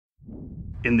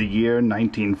In the year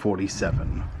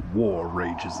 1947, war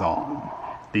rages on.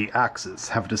 The Axis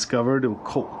have discovered a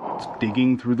cult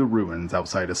digging through the ruins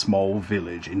outside a small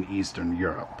village in Eastern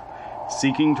Europe,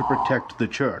 seeking to protect the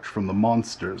church from the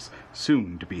monsters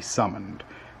soon to be summoned.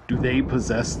 Do they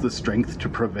possess the strength to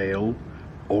prevail,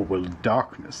 or will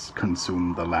darkness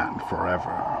consume the land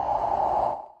forever?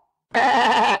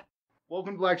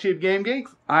 Welcome to Black Sheep Game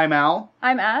Geeks. I'm Al.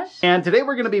 I'm Ash. And today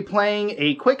we're going to be playing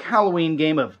a quick Halloween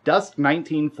game of Dusk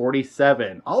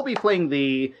 1947. I'll be playing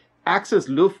the Axis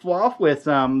Luftwaffe with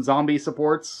some zombie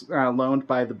supports loaned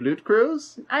by the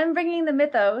Blutcrews. I'm bringing the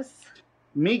Mythos.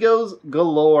 Migos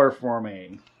galore for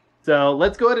me. So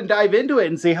let's go ahead and dive into it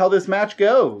and see how this match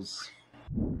goes.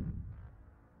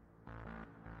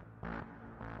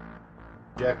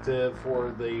 Objective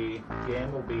for the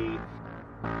game will be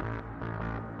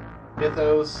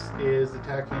Mythos is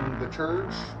attacking the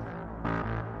church.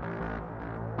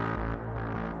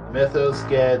 Mythos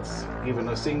gets even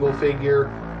a single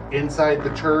figure inside the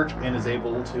church and is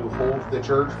able to hold the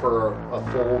church for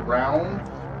a full round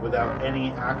without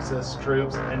any Axis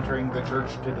troops entering the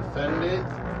church to defend it.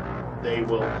 They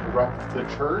will corrupt the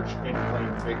church and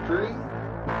claim victory.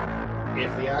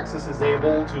 If the Axis is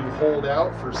able to hold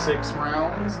out for 6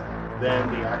 rounds, then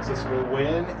the Axis will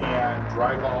win and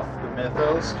drive off the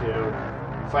Mythos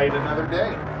to fight another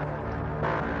day.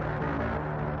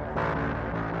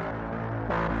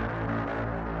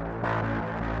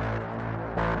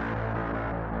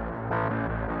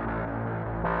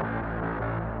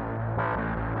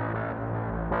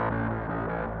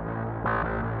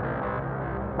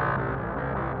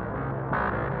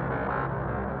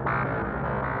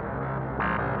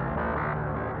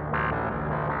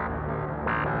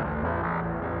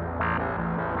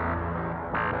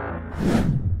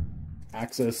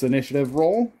 Axis initiative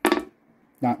roll.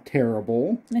 Not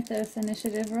terrible. Mythos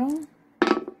initiative roll.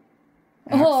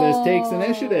 Axis takes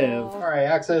initiative. Alright,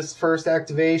 Axis first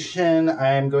activation.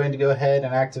 I'm going to go ahead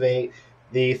and activate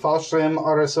the Fallschirm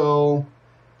Aerosol.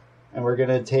 And we're going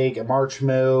to take a march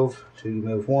move to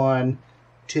move 1,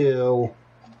 2,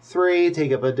 3.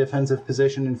 Take up a defensive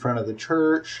position in front of the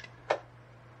church.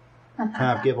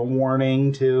 Kind of give a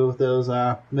warning to those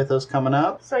Mythos coming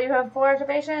up. So you have 4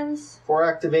 activations?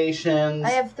 4 activations.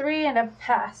 I have 3 and a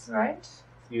pass, right?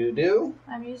 You do.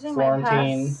 I'm using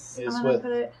Florentine my pass. is I'm gonna with...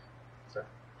 put it Sorry.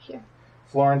 here.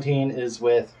 Florentine is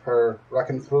with her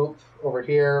Reckonthroop over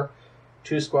here,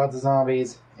 2 squads of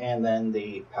zombies, and then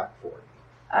the Pack 40.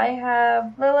 I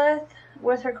have Lilith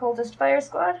with her cultist fire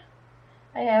squad.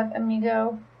 I have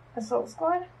Amigo assault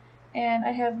squad. And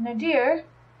I have Nadir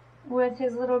with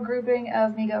his little grouping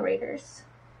of Migo raiders.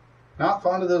 Not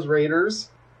fond of those raiders.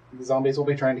 The zombies will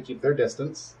be trying to keep their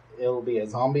distance. It'll be a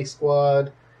zombie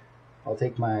squad. I'll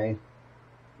take my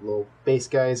little base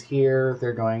guys here.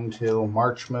 They're going to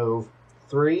march move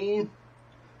 3.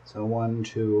 So 1,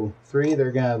 2, 3.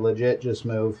 They're going to legit just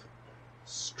move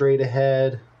straight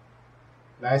ahead.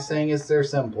 Nice thing is they're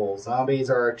simple.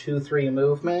 Zombies are a 2-3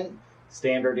 movement.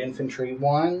 Standard infantry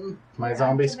 1. My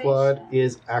zombie squad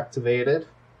is activated.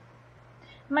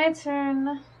 My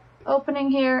turn. Opening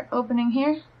here, opening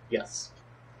here. Yes.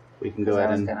 We can go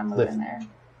ahead and move lift. in there.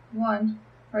 1,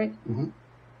 right? Mm-hmm.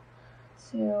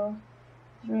 2,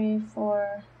 3,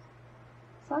 4,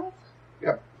 5.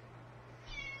 Yep.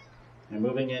 And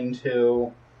moving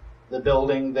into the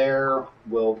building there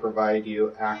will provide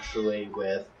you actually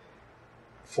with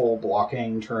full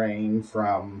blocking terrain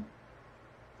from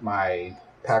my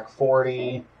Pack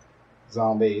 40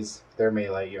 zombies. They're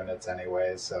melee units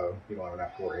anyway, so you don't even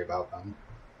have to worry about them.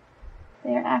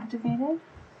 They are activated.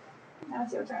 Now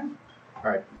it's your turn.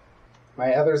 Alright.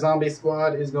 My other zombie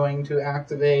squad is going to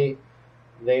activate.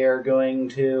 They are going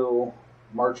to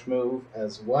march move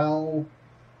as well.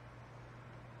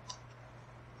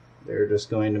 They're just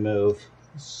going to move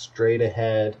straight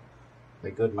ahead.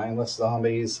 The good mindless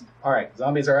zombies. Alright,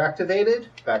 zombies are activated.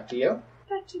 Back to you.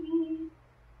 Back to me.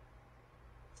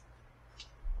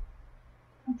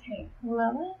 Okay,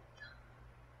 Lilith.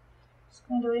 Just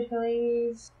going to wait for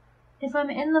these. If I'm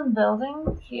in the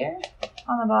building here,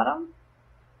 on the bottom,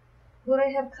 would I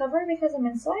have cover because I'm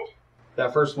inside?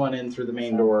 That first one in through the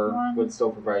main door would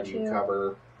still provide you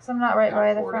cover. So I'm not right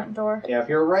by the front door. Yeah, if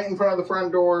you're right in front of the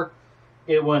front door,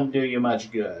 it wouldn't do you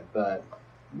much good. But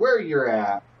where you're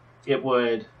at, it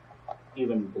would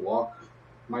even block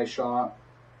my shot.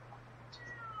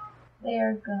 They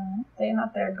are gone.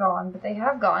 They're gone, but they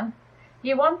have gone.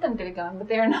 You want them to be gone, but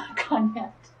they are not gone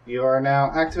yet. You are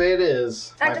now activated.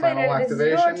 Is my final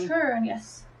activation. It is your turn,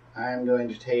 yes. I'm going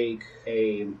to take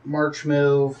a march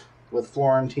move with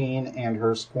Florentine and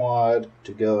her squad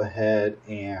to go ahead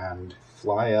and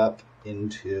fly up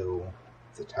into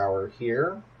It's a tower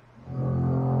here.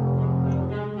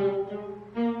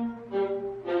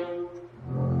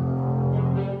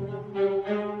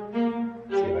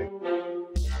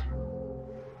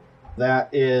 That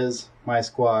is my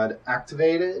squad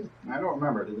activated. I don't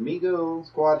remember. Did the Migo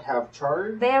squad have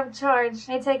charge? They have charge.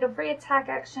 They take a free attack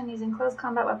action using close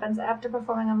combat weapons after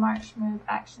performing a march move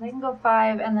action. They can go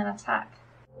 5 and then attack.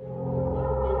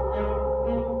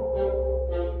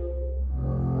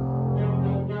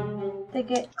 They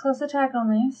get close attack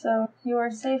only, so you are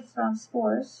safe from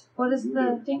spores. What is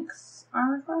the Jinx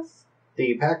armor class?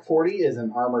 The Pack 40 is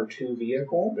an Armor 2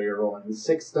 vehicle. They're rolling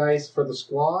 6 dice for the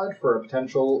squad for a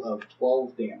potential of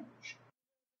 12 damage.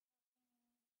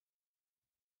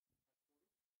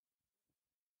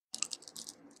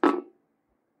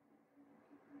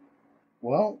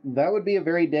 Well, that would be a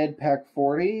very dead Pack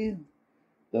 40.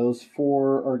 Those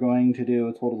 4 are going to do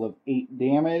a total of 8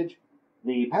 damage.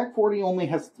 The Pack 40 only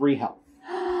has 3 health.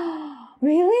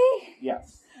 Really?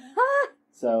 Yes.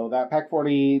 So that Pack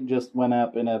 40 just went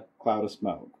up in a cloud of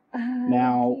smoke.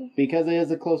 Now, because it is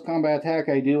a close combat attack,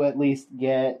 I do at least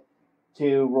get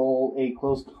to roll a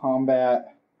close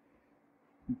combat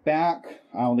back.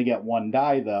 I only get 1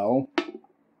 die, though.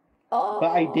 Oh.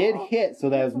 But I did hit, so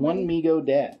that is 1 Migo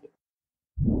dead.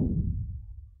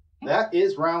 That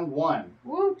is round 1.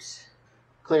 Woot!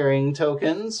 Clearing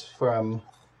tokens from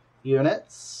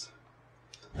units.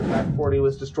 Pack 40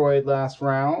 was destroyed last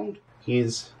round.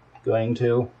 He's going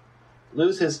to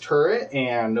lose his turret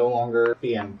and no longer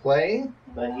be in play,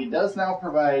 but he does now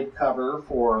provide cover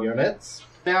for units.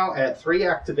 Now at 3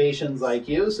 activations like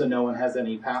you, so no one has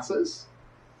any passes.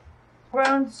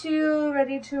 Round 2,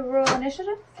 ready to roll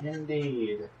initiative?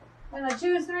 Indeed. I'm gonna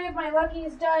choose 3 of my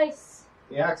luckiest dice.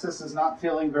 The Axis is not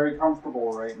feeling very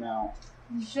comfortable right now.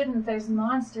 You shouldn't, there's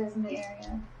monsters in the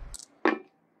area.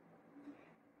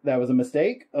 That was a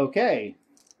mistake. Okay.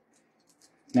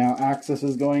 Now Axis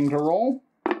is going to roll.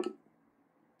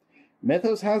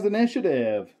 Mythos has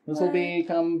initiative. This will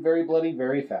become very bloody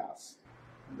very fast.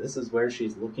 This is where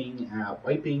she's looking at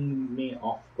wiping me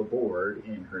off the board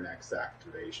in her next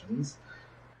activations.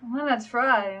 I'm gonna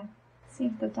try. See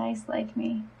if the dice like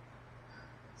me.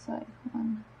 So,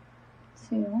 1,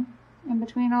 2. In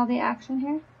between all the action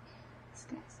here. These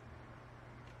guys.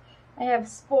 I have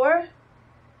Spore.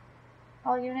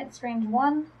 All units range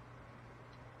 1.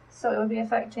 So it would be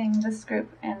affecting this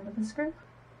group and this group.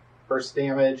 First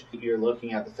damage, you're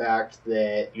looking at the fact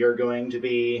that you're going to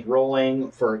be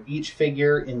rolling for each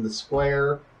figure in the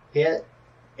square hit,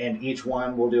 and each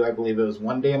one will do, I believe it was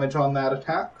 1 damage on that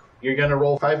attack. You're going to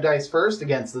roll 5 dice first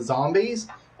against the zombies,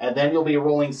 and then you'll be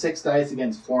rolling 6 dice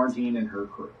against Florentine and her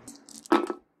crew.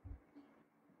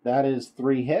 That is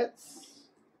 3 hits.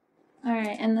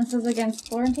 Alright, and this is against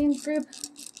Florentine's group?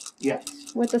 Yes.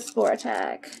 With the Spore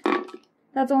attack.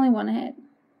 That's only 1 hit.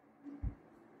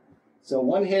 So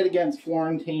 1 hit against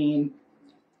Florentine.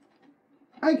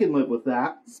 I can live with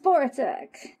that. Spore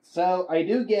attack. So I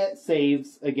do get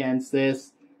saves against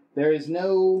this. There is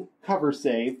no cover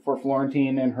save for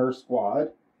Florentine and her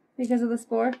squad. Because of the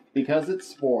Spore? Because it's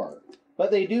Spore.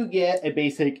 But they do get a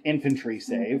basic infantry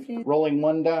save. Rolling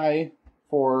 1 die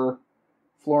for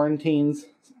Florentine's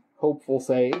hopeful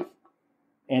save.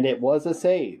 And it was a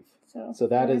save. So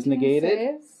that is negated.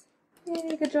 Saves.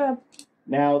 Yay, good job.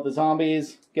 Now the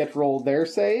zombies get to roll their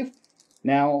save.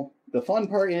 Now the fun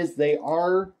part is they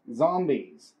are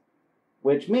zombies,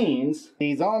 which means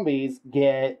the zombies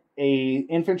get a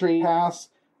infantry pass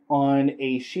on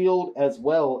a shield as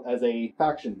well as a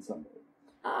faction symbol.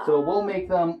 So we'll make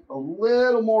them a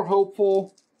little more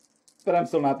hopeful, but I'm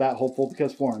still not that hopeful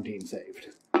because Florentine saved.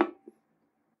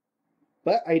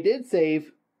 But I did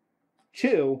save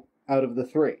 2 out of the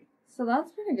 3. So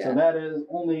that's pretty good. So that is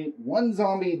only 1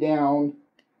 zombie down.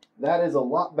 That is a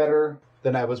lot better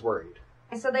than I was worried.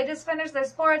 So they just finished their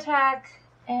Spore attack,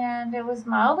 and it was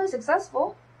mildly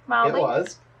successful. Mildly. It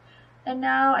was. And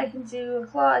now I can do a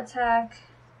claw attack.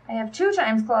 I have 2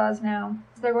 times claws now.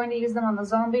 So they're going to use them on the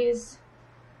zombies.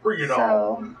 Bring it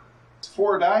on.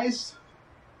 4 dice.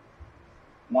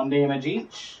 1 damage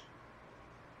each.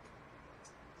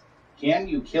 Can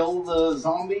you kill the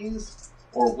zombies?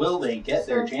 Or will they get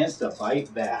their chance to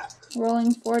bite back?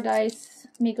 Rolling 4 dice.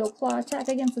 Migo claw attack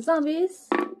against the zombies.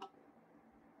 And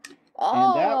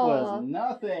that was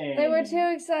nothing. They were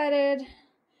too excited.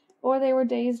 Or they were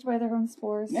dazed by their own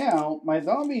spores. Now, my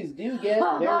zombies do get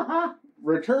their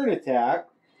return attack.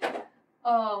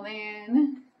 Oh,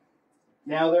 man.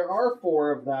 Now, there are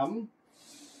 4 of them.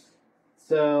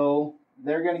 So,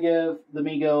 they're going to give the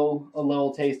Migo a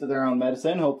little taste of their own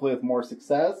medicine, hopefully with more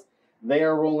success. They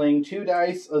are rolling 2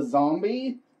 dice a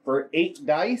zombie for 8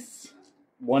 dice.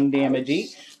 1 damage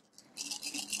each.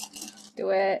 Do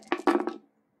it.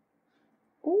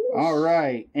 Ooh.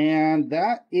 Alright, and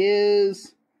that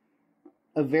is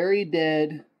a very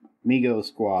dead Migo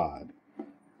squad.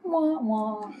 Wah,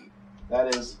 wah.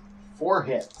 That is 4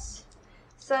 hits.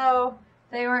 So,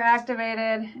 they were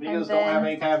activated. Migos don't have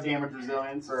any kind of damage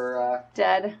resilience or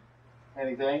dead.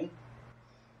 Anything.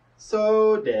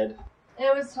 So dead.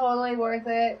 It was totally worth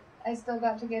it. I still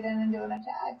got to get in and do an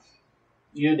attack.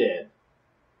 You did.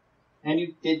 And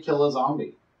you did kill a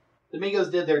zombie. The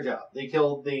Migos did their job. They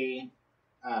killed the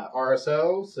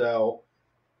RSO, so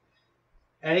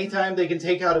anytime they can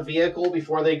take out a vehicle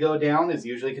before they go down is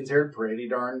usually considered pretty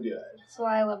darn good. That's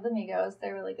why I love the Migos.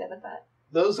 They're really good at that.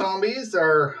 Those zombies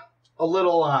are a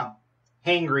little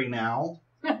hangry now.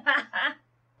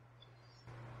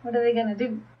 What are they gonna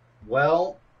do?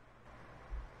 Well,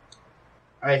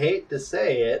 I hate to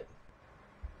say it,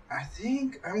 I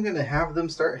think I'm going to have them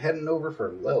start heading over for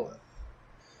Lilith.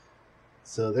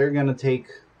 So they're going to take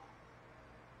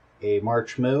a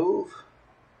march move.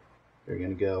 They're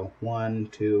going to go 1,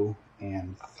 2,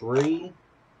 and 3.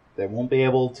 They won't be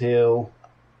able to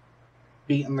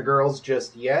beat the girls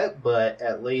just yet, but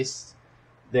at least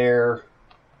they're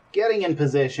getting in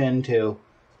position to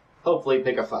hopefully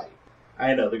pick a fight.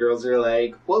 I know, the girls are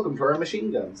like, welcome to our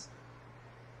machine guns.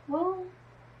 Well,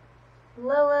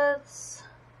 Lilith's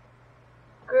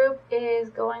group is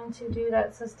going to do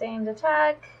that sustained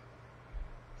attack.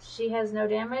 She has no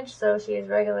damage, so she is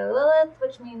regular Lilith,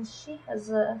 which means she has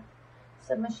a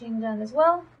submachine gun as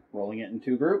well. Rolling it in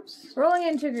 2 groups. Rolling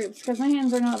it in 2 groups, because my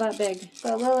hands are not that big.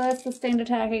 But Lilith sustained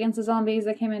attack against the zombies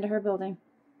that came into her building.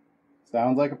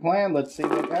 Sounds like a plan. Let's see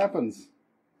what happens.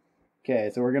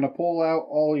 Okay, so we're going to pull out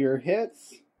all your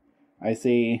hits. I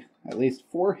see at least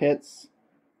 4 hits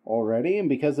already, and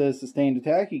because of the sustained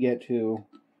attack, you get to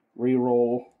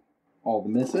re-roll all the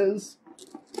misses.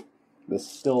 This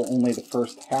is still only the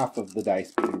first half of the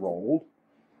dice being rolled,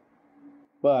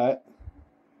 but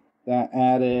that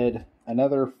added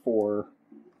another 4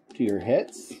 to your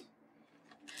hits.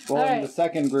 Rolling the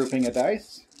second grouping of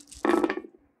dice.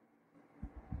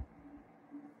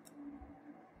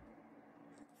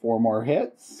 Four more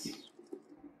hits.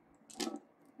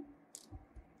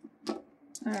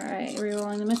 Alright,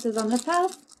 re-rolling the misses on this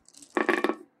path.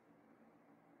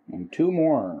 And 2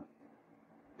 more.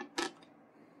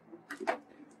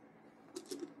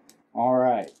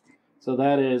 Alright, so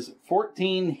that is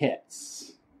 14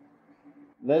 hits.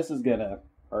 This is gonna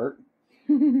hurt.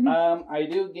 I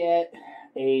do get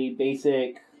a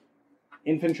basic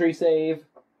infantry save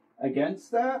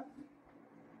against that.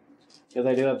 Because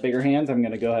I do have bigger hands, I'm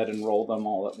going to go ahead and roll them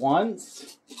all at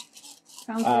once.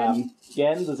 Sounds good.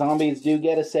 Again, the zombies do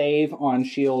get a save on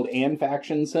shield and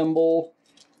faction symbol.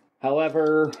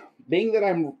 However, being that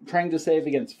I'm trying to save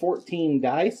against 14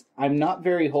 dice, I'm not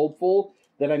very hopeful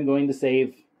that I'm going to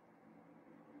save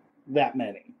that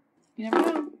many. You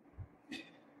never know.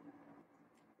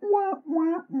 Wah,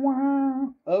 wah, wah.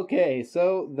 Okay,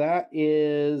 so that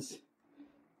is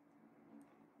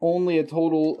only a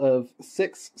total of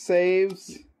 6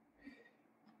 saves.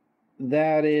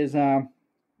 That is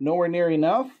nowhere near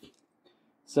enough.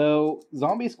 So,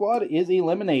 Zombie Squad is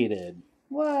eliminated.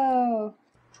 Whoa.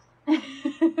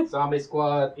 Zombie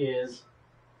Squad is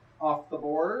off the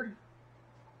board.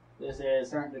 This is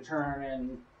starting to turn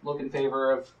and look in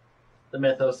favor of the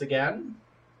Mythos again.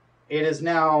 It is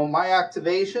now my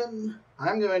activation.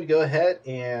 I'm going to go ahead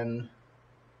and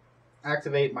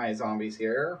activate my zombies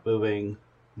here. Moving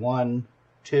 1,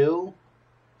 2.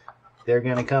 They're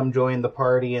going to come join the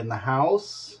party in the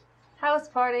house. House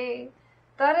party.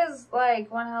 That is like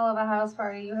one hell of a house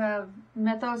party. You have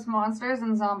Mythos monsters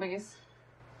and zombies.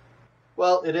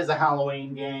 Well, it is a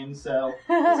Halloween game, so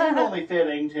it seems only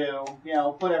fitting to,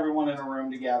 put everyone in a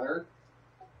room together.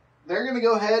 They're going to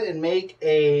go ahead and make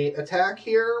a attack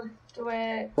here. Do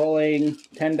it. Rolling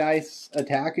 10 dice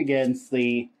attack against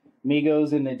the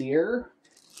Migos and Nadir.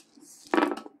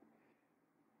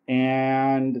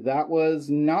 And that was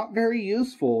not very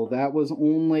useful. That was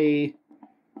only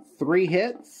 3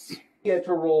 hits. You get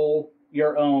to roll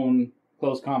your own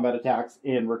close combat attacks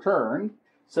in return.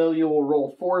 So you will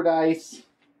roll 4 dice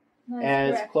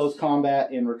as correct. Close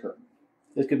combat in return.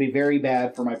 This could be very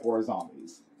bad for my poor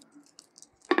zombies.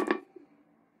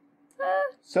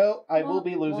 So I will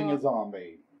be losing a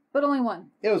zombie. But only 1.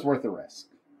 It was worth the risk.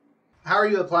 How are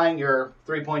you applying your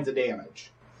 3 points of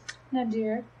damage?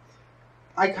 Nadir.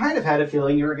 I kind of had a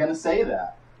feeling you were going to say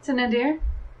that. To Nadir?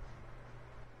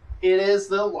 It is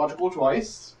the logical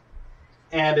choice.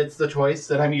 And it's the choice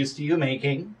that I'm used to you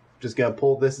making. Just going to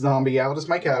pull this zombie out as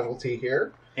my casualty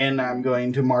here. And I'm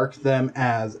going to mark them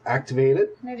as activated.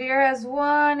 Nadir has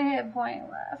 1 hit point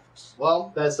left.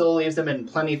 Well, that still leaves him in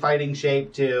plenty fighting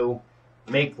shape to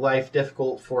make life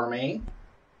difficult for me.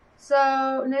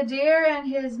 So Nadir and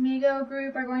his Migo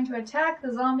group are going to attack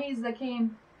the zombies that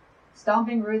came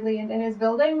stomping rudely into his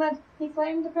building that he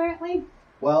claimed, apparently.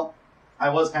 Well, I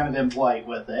was kind of impolite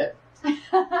with it.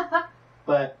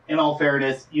 But in all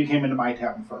fairness, you came into my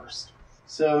town first.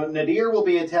 So Nadir will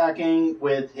be attacking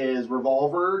with his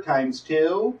revolver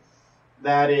 ×2.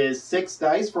 That is 6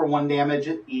 dice for 1 damage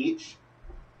each.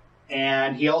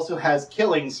 And he also has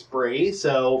Killing Spree,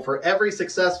 so for every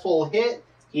successful hit,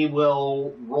 he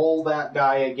will roll that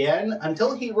die again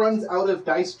until he runs out of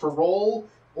dice to roll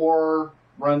or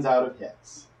runs out of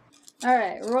hits.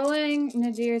 Alright, rolling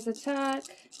Nadir's attack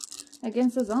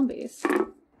against the zombies.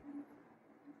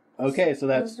 Okay, so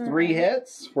that's 3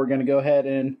 hits. We're going to go ahead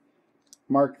and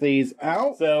mark these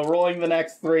out. So rolling the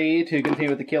next 3 to continue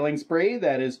with the Killing Spree,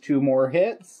 that is 2 more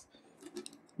hits.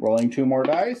 Rolling 2 more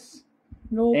dice.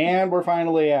 Nope. And we're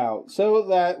finally out. So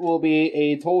that will be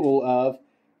a total of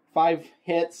 5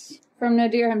 hits. From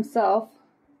Nadir himself.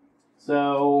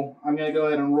 So I'm going to go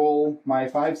ahead and roll my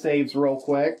 5 saves real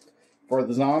quick for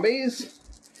the zombies.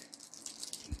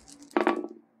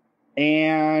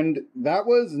 And that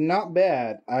was not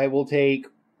bad. I will take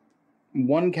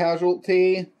 1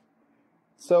 casualty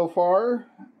so far.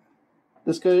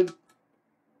 This could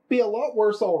be a lot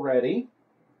worse already.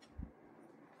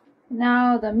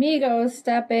 Now the Migos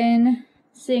step in,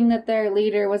 seeing that their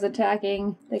leader was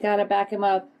attacking. They gotta back him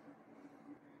up.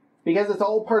 Because it's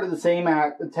all part of the same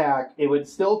attack, it would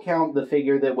still count the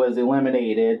figure that was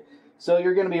eliminated. So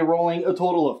you're going to be rolling a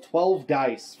total of 12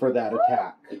 dice for that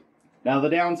attack. Now the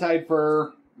downside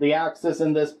for the Axis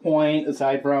in this point,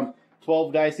 aside from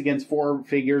 12 dice against 4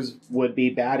 figures would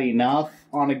be bad enough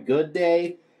on a good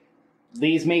day,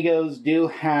 these Migos do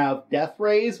have Death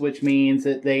Rays, which means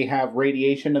that they have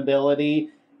radiation ability,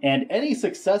 and any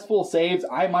successful saves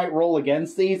I might roll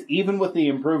against these, even with the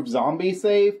improved zombie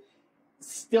save,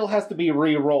 still has to be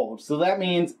re-rolled. So that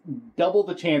means double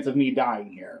the chance of me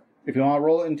dying here. If you want to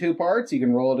roll it in 2 parts, you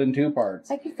can roll it in 2 parts.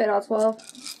 I can fit all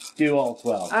 12. Do all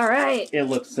 12. Alright. It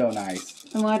looks so nice.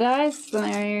 And more dice?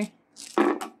 There.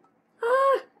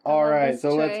 Alright,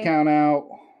 so let's count out.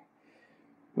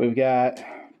 We've got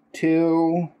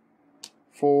 2,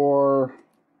 4.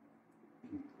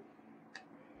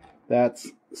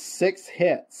 That's 6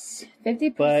 hits.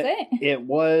 50%. But it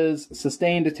was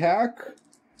sustained attack.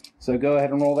 So go ahead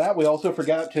and roll that. We also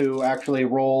forgot to actually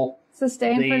roll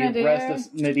Sustained for Nadir. the rest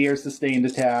of Nadir's sustained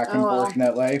attack,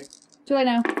 unfortunately. Well. Too late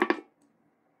now.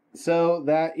 So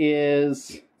that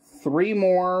is 3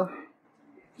 more.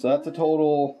 So that's a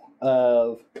total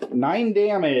of 9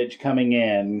 damage coming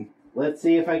in. Let's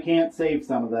see if I can't save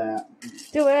some of that.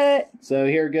 Do it. So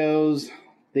here goes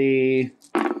the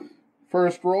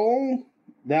first roll.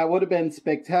 That would have been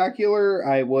spectacular.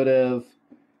 I would have,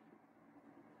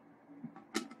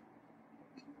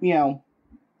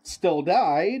 still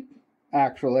died,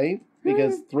 actually,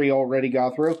 because 3 already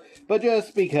got through. But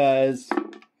just because,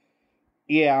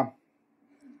 that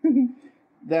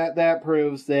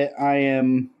proves that I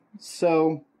am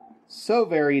so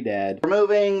very dead.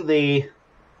 Removing the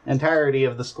entirety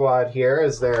of the squad here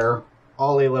as they're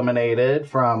all eliminated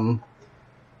from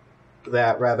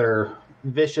that rather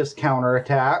vicious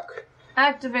counterattack.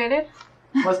 Activated.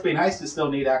 Must be nice to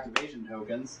still need activation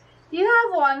tokens. You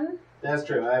have 1. That's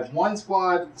true. I have 1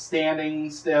 squad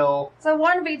standing still. It's a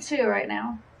 1v2 right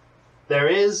now. There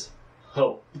is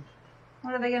hope.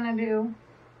 What are they gonna do?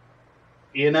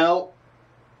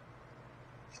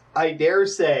 I dare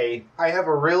say I have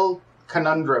a real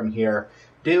conundrum here.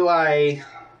 Do I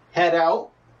head out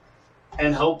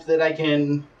and hope that I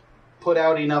can put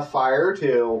out enough fire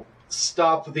to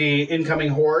stop the incoming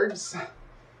hordes?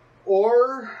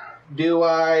 Or do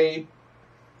I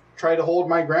try to hold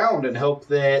my ground and hope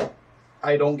that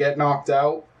I don't get knocked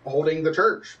out holding the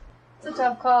church? It's a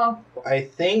tough call. I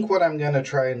think what I'm going to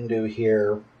try and do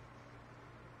here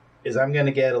is I'm going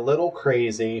to get a little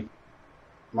crazy.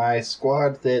 My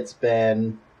squad that's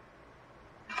been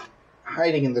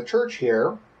hiding in the church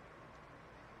here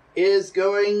is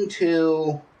going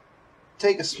to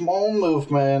take a small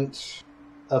movement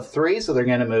of 3, so they're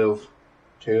going to move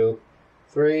 2,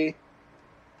 3,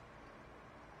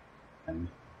 and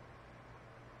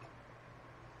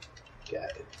got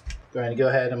it. Going to go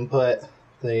ahead and put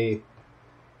the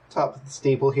top of the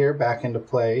steeple here back into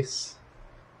place.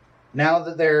 Now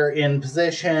that they're in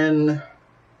position,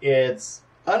 it's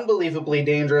unbelievably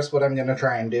dangerous what I'm going to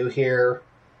try and do here.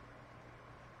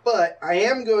 But I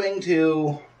am going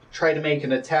to try to make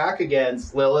an attack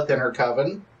against Lilith and her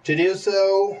coven. To do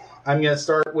so, I'm going to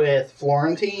start with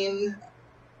Florentine,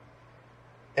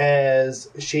 as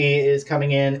she is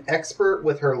coming in expert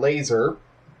with her laser.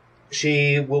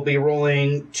 She will be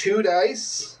rolling 2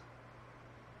 dice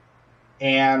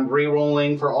and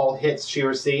re-rolling for all hits she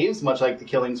receives, much like the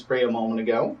killing spree a moment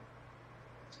ago.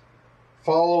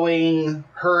 Following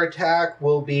her attack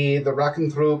will be the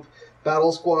Rakenthroop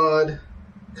Battle Squad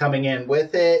coming in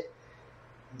with it.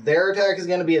 Their attack is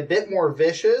going to be a bit more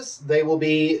vicious. They will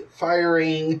be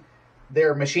firing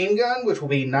their machine gun, which will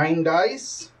be 9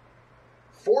 dice.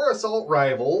 4 assault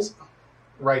rifles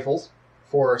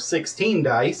for 16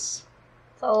 dice.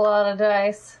 That's a lot of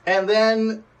dice. And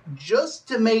then, just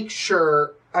to make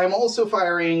sure, I'm also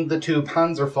firing the 2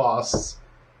 Panzerfausts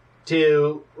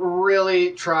to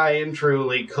really try and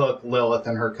truly cook Lilith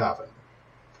and her coven.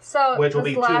 So, which will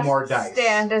be 2 more dice.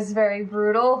 Stand is very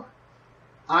brutal.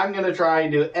 I'm going to try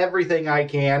and do everything I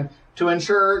can to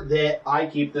ensure that I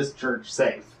keep this church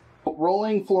safe.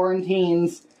 Rolling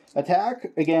Florentine's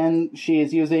attack. Again, she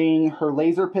is using her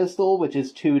laser pistol, which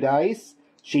is 2 dice.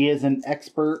 She is an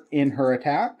expert in her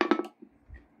attack,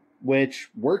 which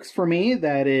works for me.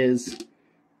 That is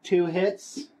 2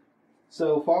 hits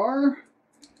so far.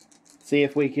 See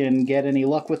if we can get any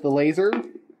luck with the laser.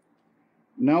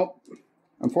 Nope.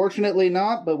 Unfortunately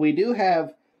not, but we do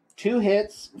have 2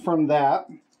 hits from that.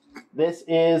 This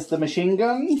is the machine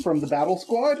gun from the battle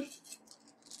squad.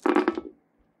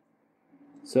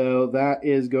 So that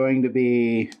is going to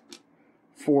be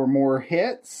 4 more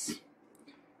hits.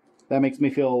 That makes me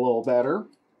feel a little better.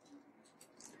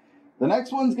 The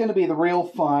next one's going to be the real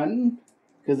fun,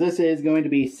 because this is going to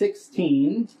be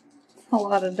 16. A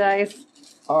lot of dice.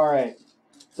 Alright,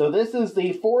 so this is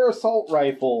the 4 assault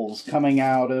rifles coming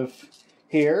out of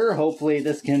here. Hopefully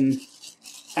this can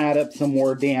add up some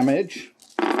more damage.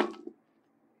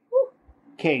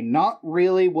 Okay, not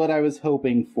really what I was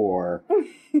hoping for.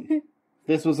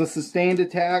 This was a sustained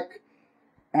attack.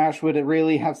 Ash would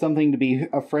really have something to be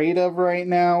afraid of right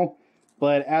now.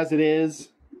 But as it is,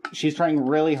 she's trying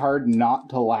really hard not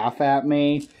to laugh at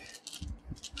me.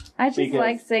 I just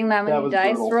like seeing that many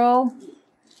dice brutal. roll.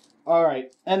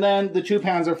 Alright, and then the 2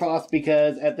 Panzerfausts,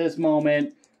 because at this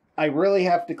moment, I really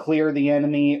have to clear the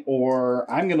enemy or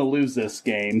I'm going to lose this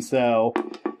game. So,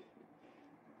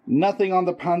 nothing on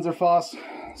the Panzerfaust.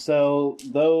 So,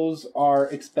 those are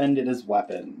expended as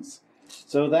weapons.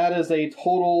 So that is a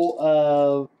total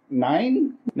of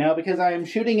 9. Now, because I am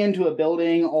shooting into a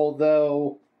building,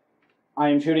 although I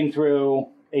am shooting through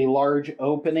a large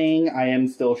opening, I am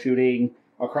still shooting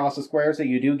across the square, so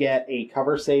you do get a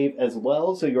cover save as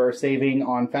well. So you are saving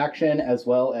on faction as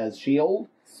well as shield.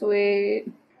 Sweet.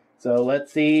 So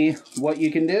let's see what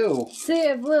you can do. See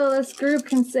if Lilith's group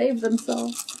can save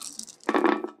themselves.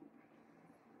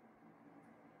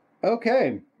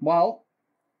 Okay, well,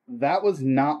 that was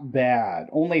not bad.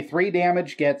 Only 3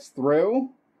 damage gets through.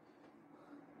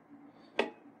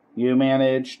 You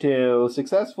manage to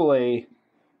successfully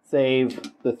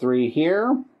save the 3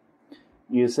 here.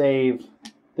 You save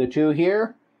the 2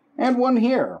 here, and 1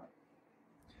 here.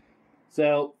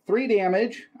 So, 3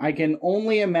 damage. I can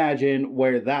only imagine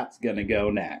where that's going to go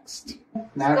next.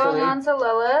 Naturally, going on to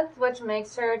Lilith, which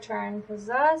makes her turn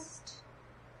possessed.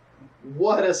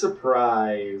 What a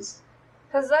surprise.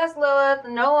 Possessed Lilith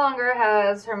no longer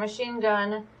has her machine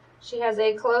gun. She has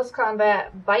a close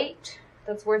combat bite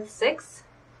that's worth 6.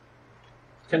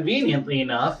 Conveniently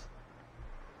enough,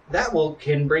 that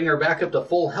can bring her back up to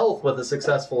full health with a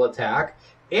successful attack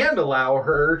and allow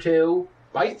her to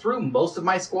bite through most of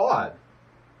my squad.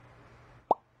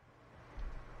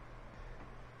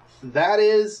 That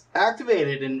is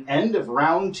activated in end of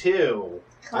round 2.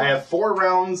 Cool. I have 4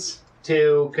 rounds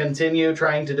to continue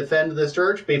trying to defend this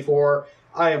church before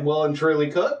I am well and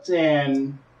truly cooked,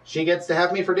 and she gets to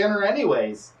have me for dinner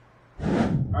anyways.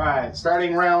 Alright,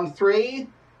 starting round 3.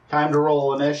 Time to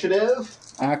roll initiative.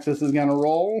 Axis is going to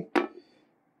roll.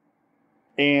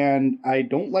 And I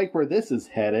don't like where this is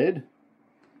headed.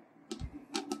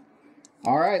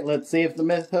 Alright, let's see if the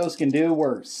Mythos can do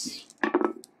worse.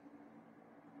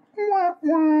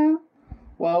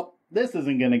 Well, this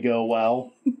isn't going to go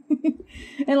well.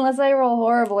 Unless I roll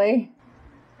horribly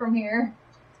from here.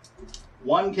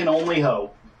 One can only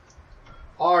hope.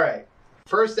 Alright,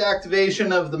 first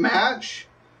activation of the match.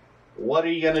 What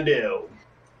are you going to do?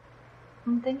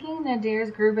 I'm thinking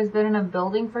Nadir's group has been in a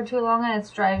building for too long and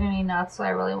it's driving me nuts, so I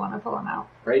really want to pull him out.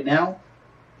 Right now,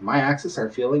 my axes are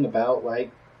feeling about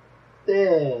like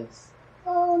this.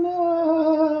 Oh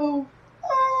no!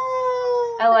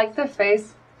 Oh. I like the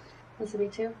face. This would be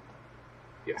 2.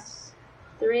 Yes.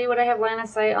 3, would I have line of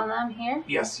sight on them here?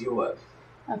 Yes, you would.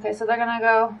 Okay, so they're gonna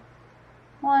go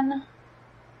 1,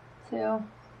 2,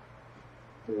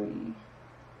 3.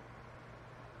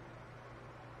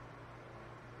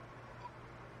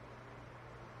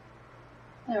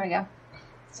 There we go.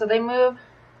 So they move.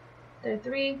 They're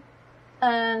 3.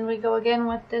 And we go again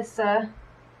with this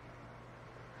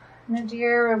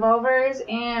Nadir revolvers,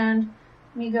 and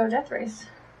we go death race.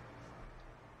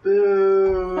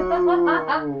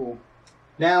 Boo!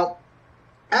 Now,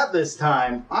 at this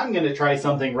time, I'm going to try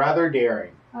something rather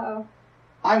daring. Uh-oh.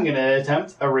 I'm going to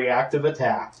attempt a reactive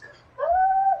attack.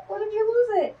 Ah, what if you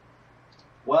lose it?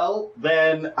 Well,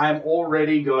 then I'm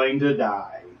already going to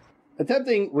die.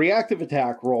 Attempting reactive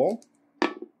attack roll.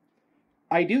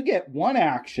 I do get 1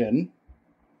 action,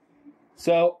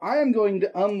 so I am going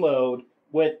to unload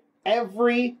with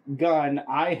every gun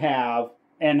I have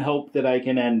and hope that I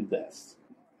can end this.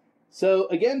 So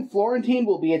again, Florentine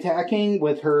will be attacking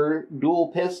with her dual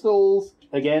pistols.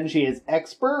 Again, she is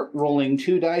expert, rolling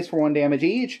 2 dice for 1 damage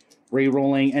each,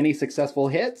 re-rolling any successful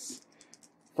hits.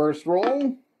 First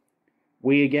roll,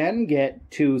 we again get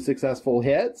 2 successful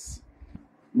hits.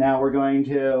 Now we're going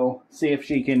to see if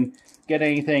she can get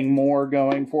anything more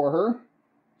going for her.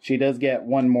 She does get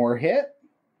 1 more hit.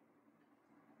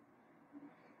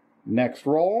 Next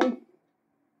roll,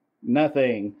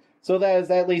 nothing. So that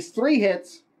is at least 3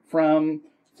 hits from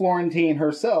Florentine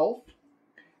herself.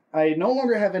 I no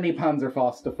longer have any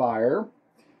Panzerfaust to fire.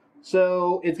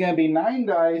 So it's going to be 9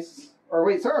 dice. Or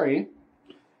wait, sorry.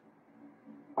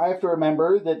 I have to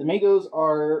remember that the Migos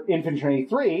are infantry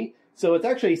 3. So it's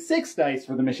actually 6 dice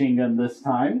for the machine gun this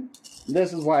time.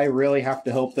 This is why I really have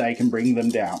to hope that I can bring them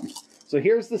down. So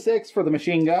here's the 6 for the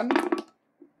machine gun.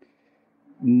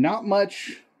 Not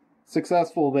much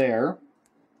successful there.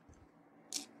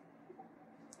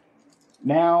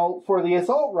 Now, for the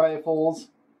assault rifles,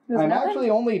 I'm actually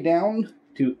only down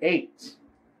to 8.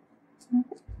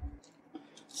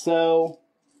 So,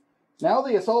 now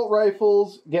the assault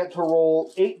rifles get to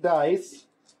roll 8 dice.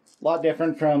 A lot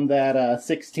different from that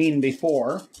 16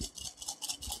 before.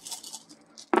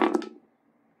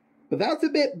 But that's a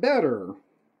bit better.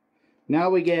 Now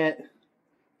we get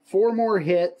 4 more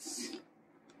hits.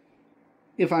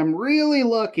 If I'm really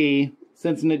lucky,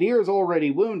 since Nadir's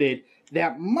already wounded,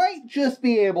 that might just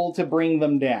be able to bring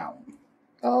them down.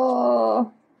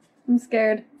 Oh, I'm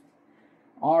scared.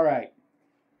 Alright.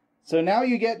 So now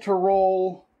you get to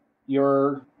roll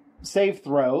your save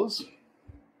throws.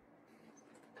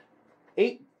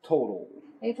 8 total.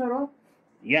 8 total?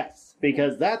 Yes,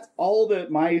 because that's all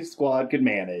that my squad could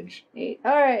manage. 8.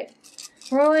 Alright.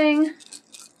 Rolling.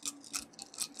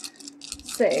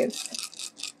 Save.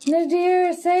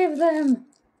 Nadir, save them!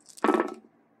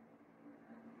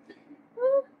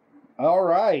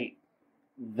 Alright.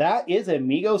 That is a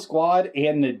Migo squad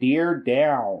and Nadir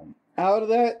down. Out of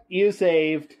that, you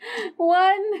saved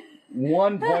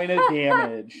 1 point of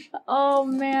damage. Oh,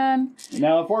 man.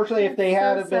 Now, unfortunately, if they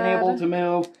had So have been sad. able to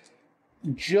move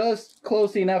just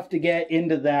close enough to get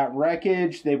into that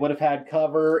wreckage, they would have had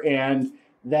cover, and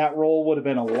that roll would have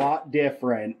been a lot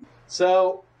different.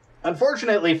 So,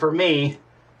 unfortunately for me,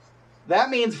 that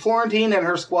means Florentine and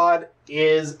her squad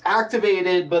is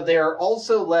activated, but they are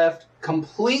also left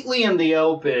completely in the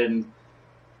open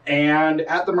and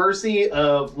at the mercy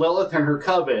of Lilith and her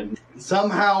coven.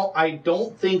 Somehow, I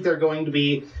don't think they're going to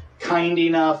be kind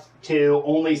enough to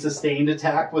only sustained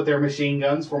attack with their machine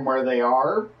guns from where they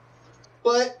are.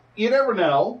 But you never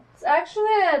know. It's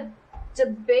actually a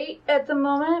debate at the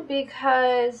moment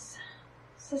because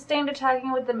sustained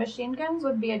attacking with the machine guns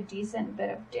would be a decent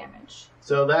bit of damage.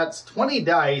 So that's 20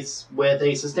 dice with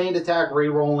a sustained attack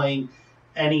re-rolling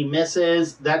any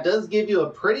misses. That does give you a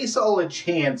pretty solid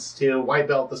chance to wipe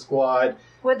out the squad.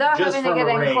 Without just having to from get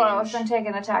a in range. close and take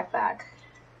an attack back.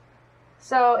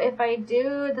 So if I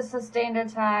do the sustained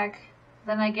attack,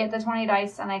 then I get the 20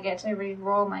 dice and I get to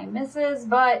re-roll my misses,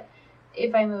 but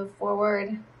if I move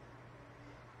forward,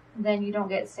 then you don't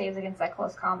get saves against that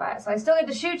close combat. So I still get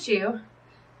to shoot you,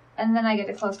 and then I get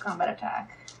a close combat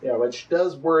attack. Yeah, which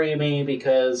does worry me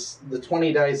because the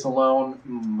 20 dice alone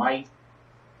might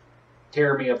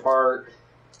tear me apart,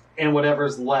 and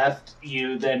whatever's left,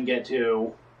 you then get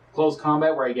to close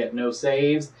combat where I get no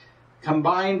saves.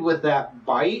 Combined with that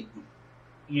bite,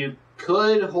 you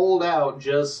could hold out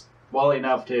just well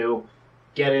enough to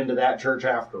get into that church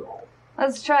after all.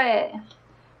 Let's try it.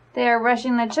 They are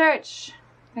rushing the church.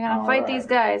 We're gonna fight these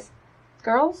guys.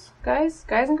 Girls? Guys?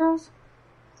 Guys and girls?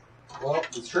 Well,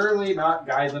 it's surely not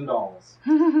guys and dolls.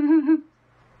 I'm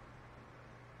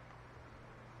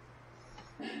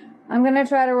gonna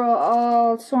try to roll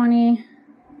all 20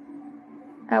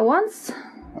 at once.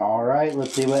 Alright,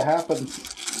 let's see what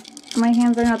happens. My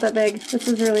hands are not that big. This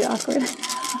is really awkward.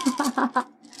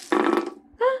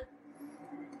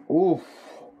 Oof.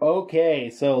 Okay,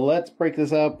 so let's break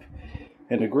this up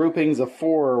into groupings of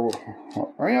 4.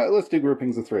 All right, let's do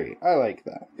groupings of 3. I like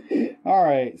that. All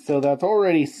right, so that's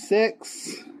already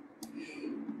 6,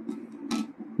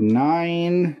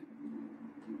 9.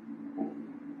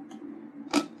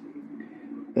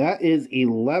 That is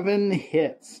 11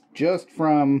 hits just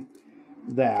from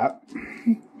that.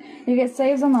 You get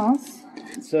saves on those.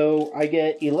 So I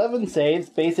get 11 saves,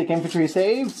 basic infantry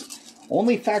saves.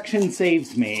 Only faction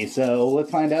saves me, so let's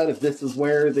find out if this is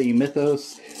where the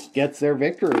Mythos gets their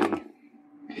victory.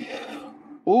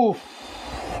 Oof.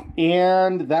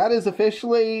 And that is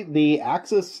officially the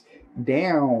Axis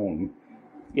down.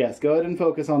 Yes, go ahead and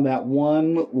focus on that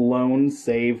one lone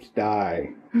saved die.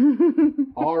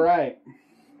 Alright.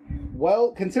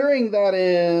 Well, considering that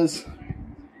is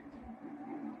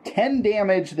 10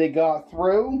 damage they got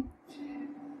through,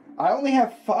 I only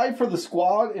have 5 for the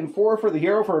squad and 4 for the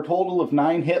hero for a total of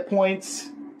 9 hit points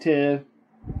to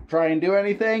try and do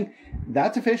anything.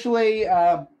 That's officially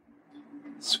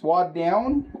squad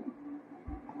down.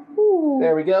 Ooh.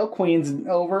 There we go. Queen's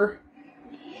over.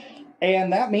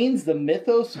 And that means the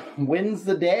Mythos wins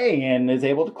the day and is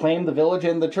able to claim the village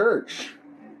and the church.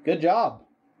 Good job.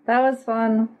 That was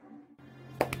fun.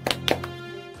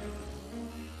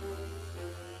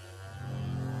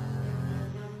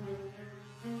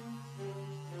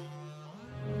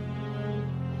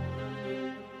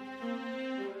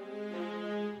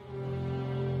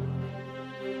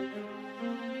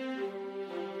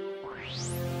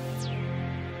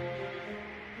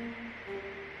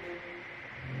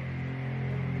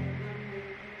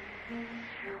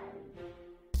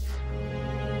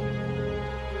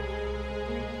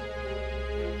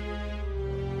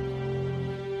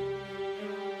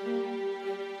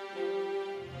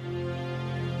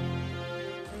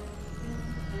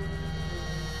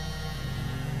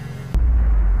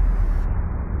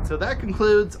 So that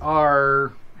concludes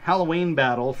our Halloween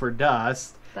battle for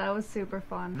Dust. That was super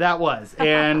fun. That was.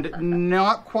 And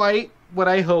not quite what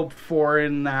I hoped for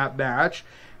in that match.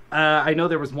 I know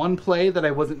there was one play that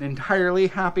I wasn't entirely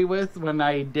happy with when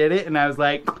I did it. And I was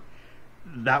like,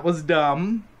 that was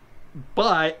dumb.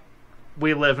 But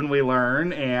we live and we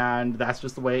learn. And that's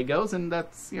just the way it goes. And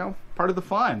that's, you know, part of the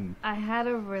fun. I had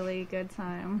a really good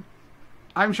time.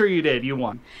 I'm sure you did. You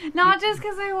won. Not just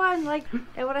because I won. Like,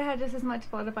 it would have had just as much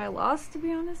fun if I lost, to be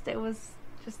honest. It was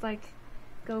just like,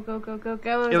 go, go, go, go,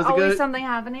 go. It was always something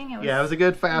happening. It was a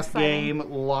good, fast game.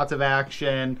 Lots of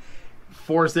action.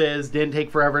 Forces didn't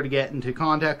take forever to get into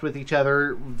contact with each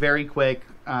other. Very quick.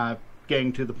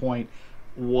 Getting to the point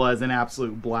was an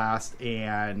absolute blast.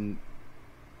 And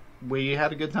we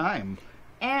had a good time.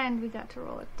 And we got to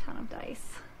roll a ton of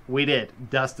dice. We did.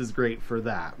 Dust is great for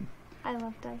that. I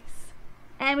love dice.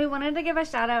 And we wanted to give a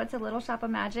shout out to Little Shop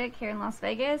of Magic here in Las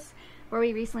Vegas, where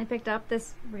we recently picked up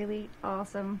this really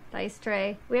awesome dice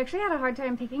tray. We actually had a hard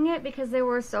time picking it because there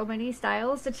were so many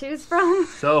styles to choose from.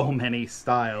 So many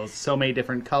styles, so many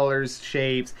different colors,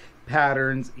 shapes,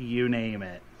 patterns, you name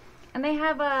it. And they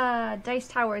have dice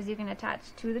towers you can attach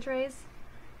to the trays.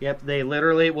 Yep, they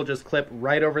literally will just clip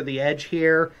right over the edge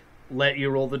here, let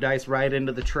you roll the dice right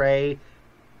into the tray.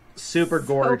 Super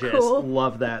gorgeous. So cool.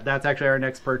 Love that. That's actually our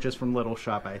next purchase from Little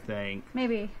Shop, I think.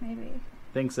 Maybe.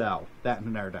 Think so. That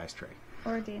and our dice tray.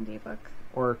 Or a D&D book.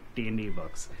 Or D&D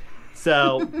books.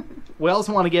 So, we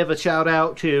also want to give a shout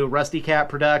out to RustyCat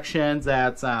Productions.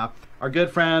 That's our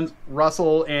good friends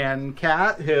Russell and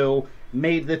Kat, who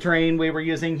made the terrain we were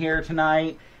using here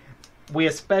tonight. We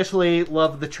especially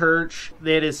love the church.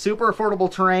 It is super affordable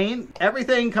terrain.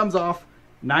 Everything comes off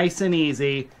nice and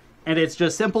easy. And it's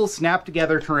just simple,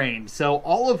 snap-together terrain. So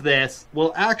all of this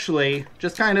will actually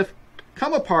just kind of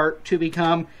come apart to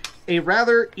become a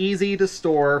rather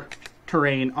easy-to-store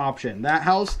terrain option. That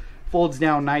house folds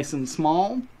down nice and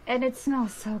small. And it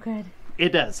smells so good.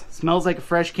 It does. Smells like a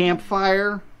fresh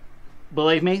campfire.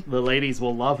 Believe me, the ladies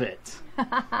will love it.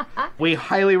 We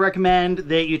highly recommend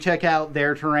that you check out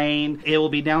their terrain. It will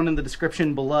be down in the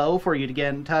description below for you to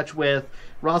get in touch with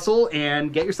Russell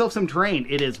and get yourself some terrain.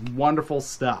 It is wonderful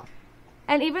stuff.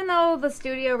 And even though the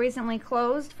studio recently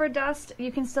closed for Dust,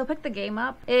 you can still pick the game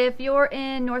up. If you're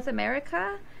in North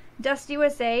America, Dust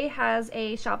USA has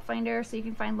a shop finder so you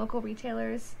can find local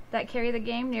retailers that carry the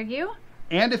game near you.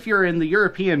 And if you're in the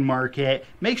European market,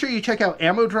 make sure you check out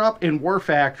Ammodrop and War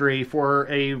Factory for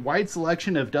a wide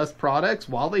selection of Dust products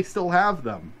while they still have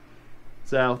them.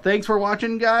 So, thanks for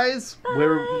watching, guys. Bye.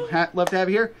 We're love to have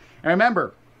you here. And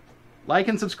remember, like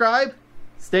and subscribe,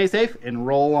 stay safe, and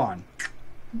roll on.